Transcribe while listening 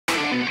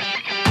Hey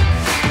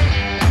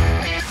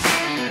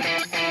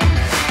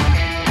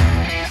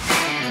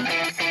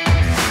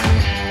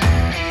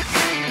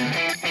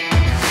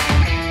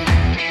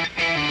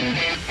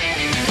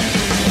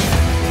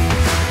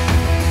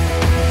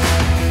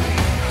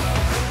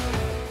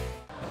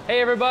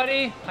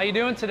everybody, how you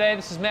doing today?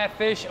 This is Matt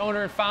Fish,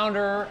 owner and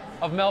founder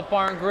of Melt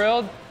Bar and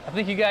Grilled. I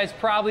think you guys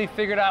probably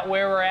figured out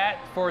where we're at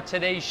for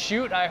today's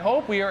shoot. I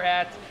hope we are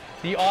at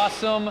the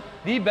awesome,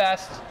 the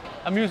best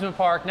amusement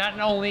park, not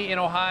only in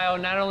Ohio,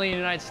 not only in the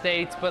United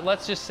States, but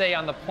let's just say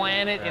on the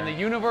planet, in the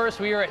universe.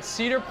 We are at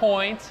Cedar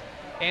Point,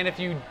 and if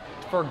you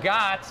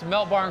forgot,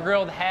 Melt Bar and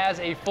Grilled has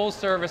a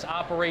full-service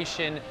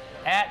operation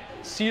at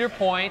Cedar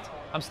Point.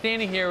 I'm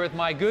standing here with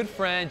my good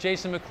friend,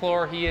 Jason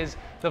McClure. He is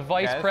the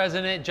vice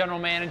president, general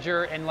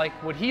manager, and like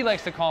what he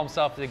likes to call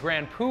himself, the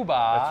grand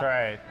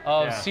poobah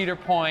of Cedar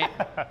Point,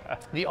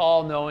 the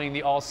all-knowing,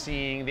 the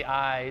all-seeing, the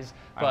eyes.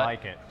 But I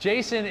like it.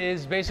 Jason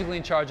is basically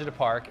in charge of the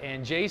park,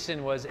 and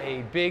Jason was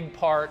a big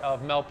part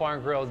of Melt Bar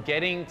and Grilled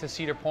getting to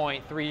Cedar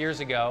Point 3 years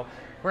ago.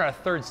 We're on our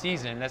third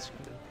season.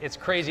 It's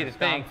crazy to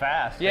think. It's gone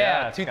fast.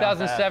 Yeah,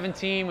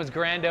 2017 was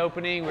grand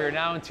opening. We're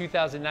now in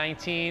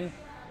 2019.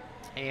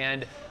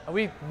 And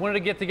we wanted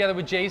to get together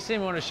with Jason.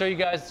 We want to show you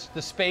guys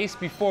the space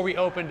before we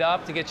opened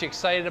up to get you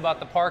excited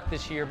about the park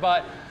this year.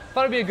 But I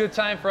thought it'd be a good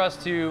time for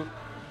us to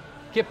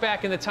get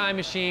back in the time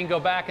machine, go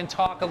back and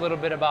talk a little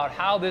bit about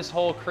how this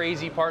whole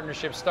crazy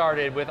partnership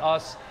started with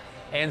us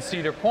and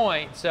Cedar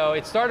Point. So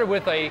it started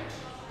with a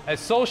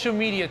social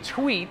media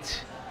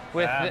tweet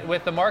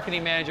with the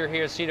marketing manager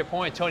here at Cedar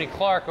Point, Tony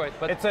Clark.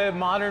 But it's a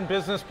modern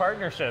business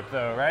partnership,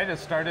 though, right? It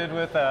started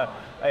with a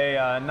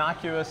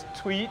innocuous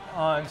tweet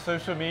on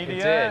social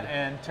media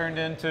and turned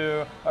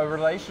into a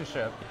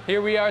relationship.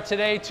 Here we are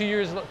today,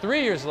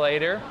 3 years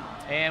later,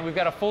 and we've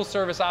got a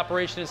full-service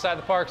operation inside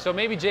the park. So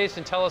maybe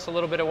Jason, tell us a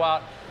little bit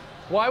about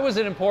why was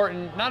it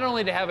important not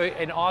only to have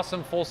an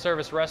awesome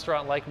full-service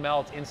restaurant like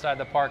Melt inside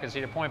the park at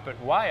Cedar Point, but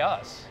why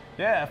us?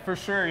 Yeah, for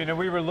sure. You know,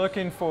 we were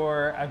looking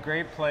for a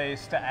great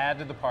place to add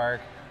to the park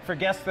for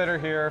guests that are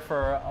here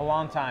for a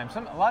long time.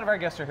 A lot of our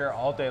guests are here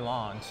all day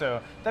long, so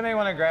they may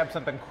want to grab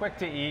something quick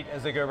to eat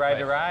as they go ride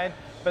to ride,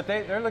 but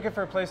they're looking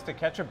for a place to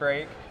catch a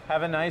break,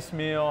 have a nice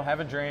meal,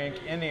 have a drink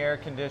in the air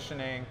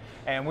conditioning,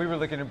 and we were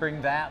looking to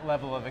bring that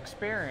level of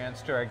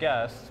experience to our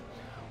guests.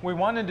 We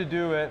wanted to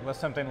do it with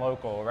something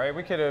local, right?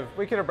 We could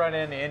have brought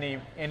in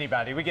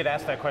anybody. We get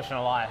asked that question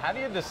a lot. How do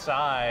you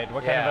decide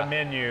what kind of a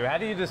menu? How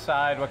do you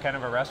decide what kind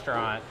of a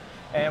restaurant?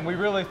 And we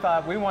really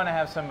thought we want to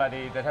have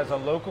somebody that has a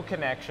local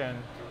connection,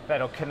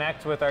 that'll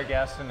connect with our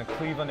guests in the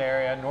Cleveland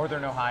area,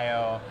 Northern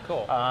Ohio.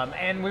 Cool.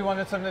 And we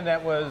wanted something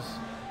that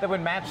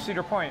would match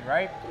Cedar Point,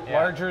 right?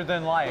 Larger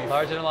than life.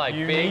 Larger than life.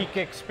 Unique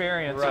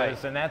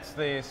experiences, and that's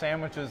the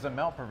sandwiches that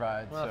Melt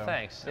provides. Well,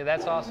 thanks. Yeah,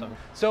 that's awesome.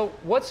 So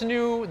what's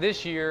new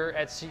this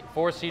year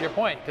for Cedar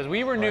Point? Because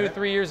we were new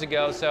 3 years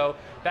ago, so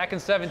back in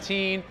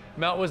 17,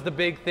 Melt was the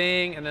big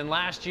thing, and then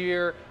last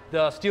year,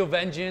 the Steel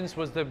Vengeance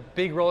was the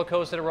big roller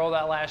coaster that rolled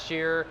out last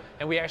year,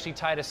 and we actually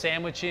tied a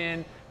sandwich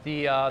in,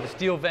 the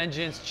Steel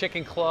Vengeance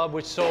Chicken Club,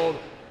 which sold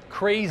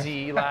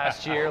crazy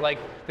last year. Like,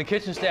 the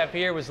kitchen staff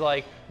here was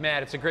like,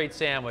 Matt, it's a great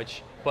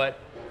sandwich, but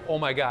oh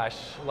my gosh,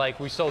 like,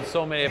 we sold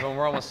so many of them,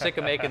 we're almost sick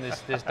of making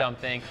this dumb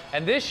thing.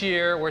 And this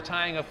year, we're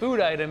tying a food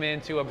item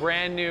into a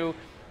brand new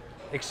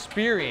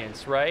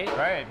experience, right?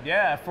 Right,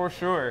 yeah, for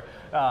sure.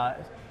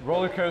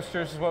 Roller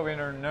coasters is what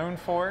we're known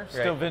for.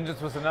 Steel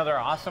Vengeance was another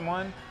awesome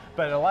one.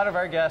 But a lot of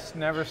our guests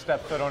never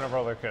step foot on a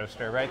roller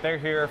coaster, right? They're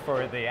here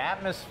for the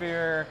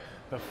atmosphere,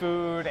 the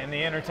food, and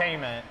the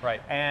entertainment.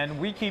 Right. And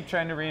we keep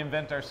trying to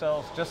reinvent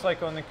ourselves, just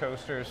like on the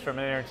coasters, from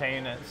an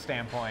entertainment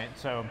standpoint.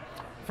 So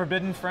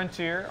Forbidden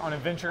Frontier on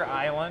Adventure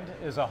Island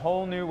is a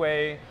whole new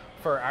way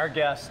for our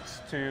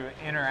guests to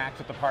interact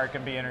with the park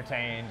and be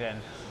entertained. And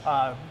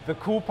the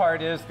cool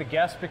part is the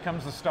guest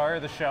becomes the star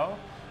of the show.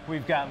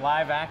 We've got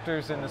live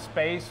actors in the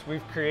space.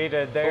 We've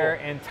created their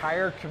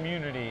entire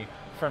community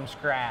from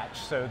scratch.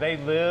 So they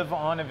live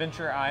on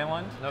Adventure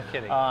Island. No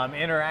kidding.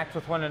 Interact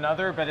with one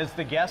another, but as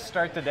the guests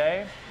start the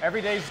day,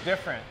 every day's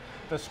different.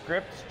 The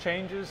script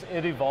changes,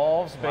 it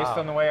evolves based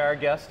on the way our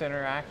guests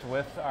interact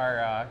with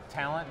our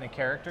talent and the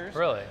characters.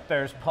 Really?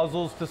 There's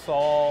puzzles to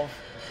solve,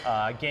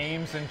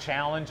 games and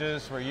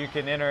challenges where you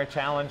can enter a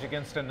challenge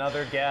against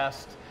another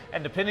guest.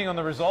 And depending on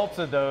the results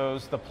of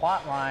those, the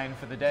plot line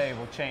for the day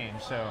will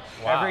change. So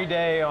every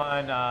day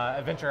on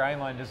Adventure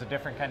Island is a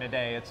different kind of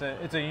day.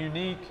 It's a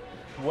unique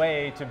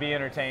way to be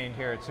entertained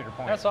here at Cedar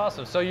Point. That's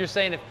awesome. So you're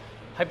saying,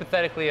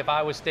 hypothetically, if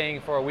I was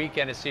staying for a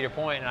weekend at Cedar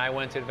Point and I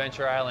went to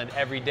Adventure Island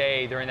every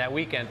day during that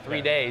weekend,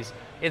 3 days,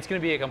 it's going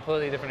to be a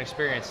completely different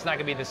experience. It's not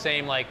going to be the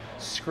same like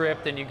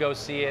script and you go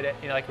see it,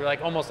 you know,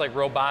 like almost like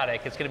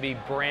robotic. It's going to be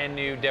brand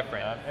new,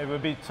 different. It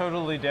would be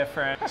totally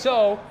different.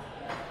 So,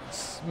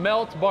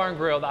 Melt Bar and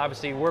Grilled,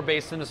 obviously, we're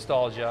based in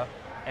nostalgia,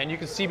 and you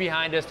can see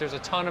behind us, there's a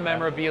ton of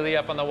memorabilia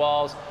up on the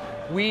walls.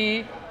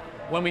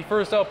 When we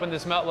first opened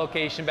this Melt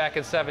location back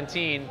in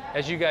 17,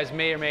 as you guys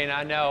may or may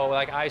not know,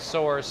 like, I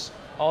source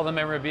all the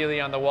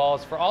memorabilia on the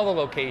walls for all the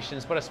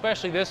locations, but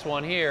especially this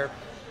one here.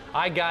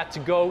 I got to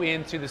go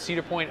into the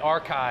Cedar Point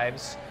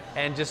archives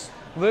and just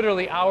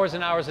literally hours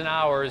and hours and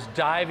hours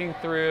diving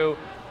through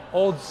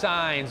old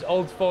signs,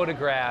 old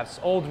photographs,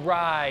 old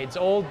rides,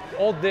 old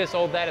this,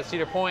 old that at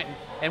Cedar Point,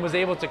 and was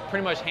able to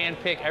pretty much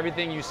handpick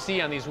everything you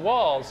see on these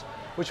walls,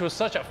 which was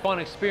such a fun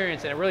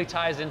experience, and it really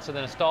ties into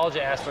the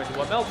nostalgia aspect of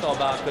what Melt's all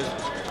about, because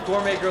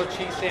gourmet grilled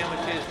cheese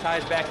sandwiches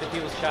ties back to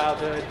people's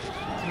childhood.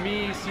 To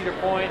me, Cedar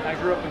Point, I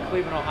grew up in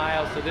Cleveland,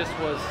 Ohio, so this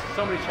was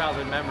so many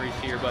childhood memories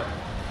here, but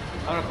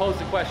I'm gonna pose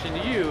the question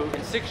to you.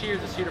 In 6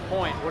 years at Cedar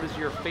Point, what is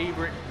your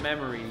favorite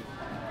memory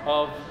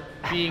of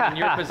being in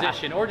your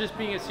position, or just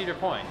being at Cedar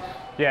Point?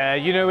 Yeah,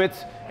 you know,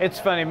 it's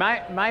funny.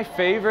 My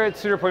favorite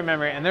Cedar Point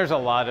memory, and there's a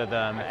lot of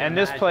them, and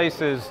this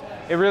place it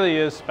really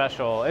is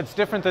special. It's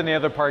different than the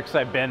other parks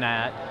I've been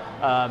at.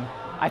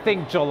 I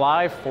think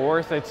July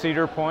 4th at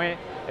Cedar Point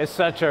is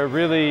such a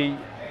really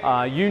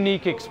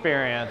unique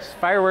experience.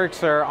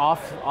 Fireworks are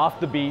off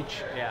the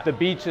beach. Yeah. The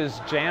beach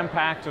is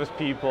jam-packed with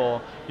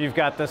people. You've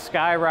got the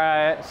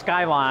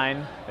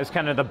skyline is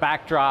kind of the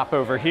backdrop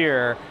over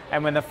here.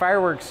 And when the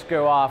fireworks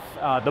go off,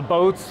 the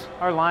boats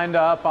are lined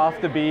up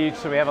off the beach.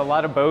 So we have a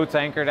lot of boats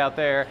anchored out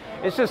there.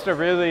 It's just a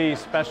really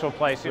special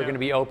place. We're going to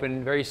be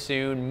open very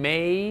soon,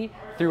 May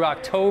through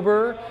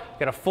October.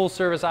 Got a full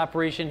service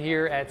operation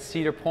here at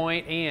Cedar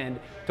Point. And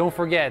don't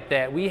forget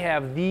that we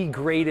have the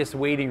greatest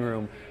waiting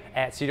room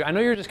at Cedar. I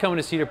know you're just coming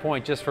to Cedar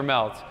Point just for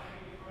Melt,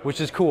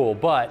 which is cool,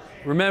 but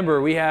remember,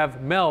 we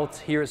have Melt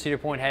here at Cedar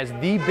Point has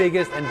the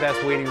biggest and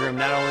best waiting room,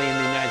 not only in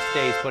the United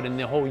States, but in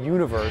the whole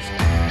universe.